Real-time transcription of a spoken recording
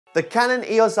The Canon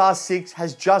EOS R6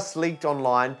 has just leaked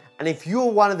online, and if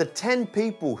you're one of the 10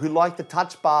 people who like the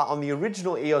touch bar on the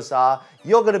original EOS R,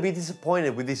 you're going to be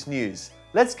disappointed with this news.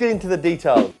 Let's get into the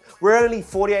details. We're only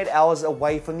 48 hours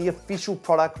away from the official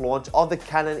product launch of the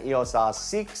Canon EOS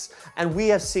R6, and we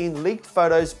have seen leaked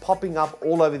photos popping up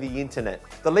all over the internet.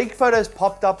 The leaked photos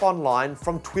popped up online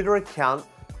from Twitter account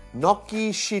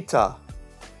Nokishita.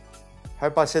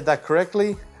 Hope I said that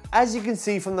correctly. As you can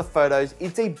see from the photos,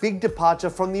 it's a big departure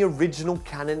from the original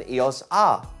Canon EOS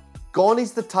R. Gone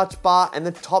is the touch bar and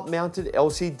the top-mounted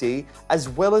LCD, as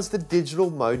well as the digital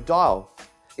mode dial.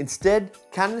 Instead,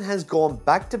 Canon has gone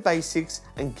back to basics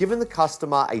and given the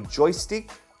customer a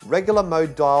joystick, regular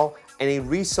mode dial, and a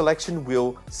reselection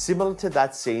wheel similar to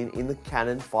that seen in the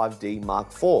Canon 5D Mark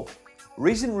IV.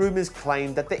 Recent rumors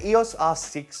claim that the EOS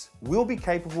R6 will be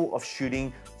capable of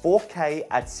shooting 4K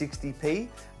at 60p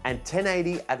and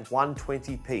 1080 at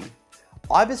 120p.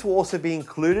 IBIS will also be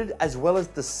included, as well as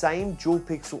the same dual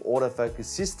pixel autofocus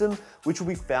system, which will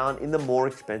be found in the more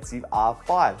expensive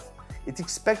R5. It's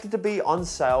expected to be on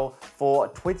sale for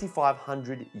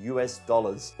 $2,500 US.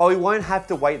 But we won't have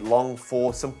to wait long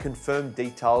for some confirmed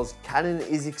details. Canon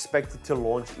is expected to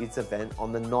launch its event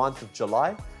on the 9th of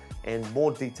July, and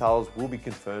more details will be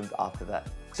confirmed after that.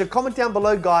 So comment down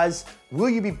below, guys, will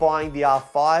you be buying the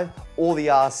R5 or the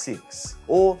R6?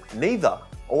 Or neither?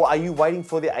 Or are you waiting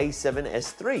for the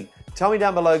A7S III? Tell me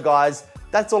down below, guys.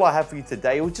 That's all I have for you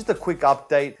today. It was just a quick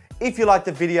update. If you liked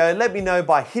the video, let me know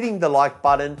by hitting the like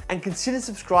button and consider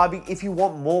subscribing if you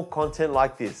want more content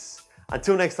like this.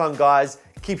 Until next time, guys,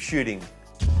 keep shooting.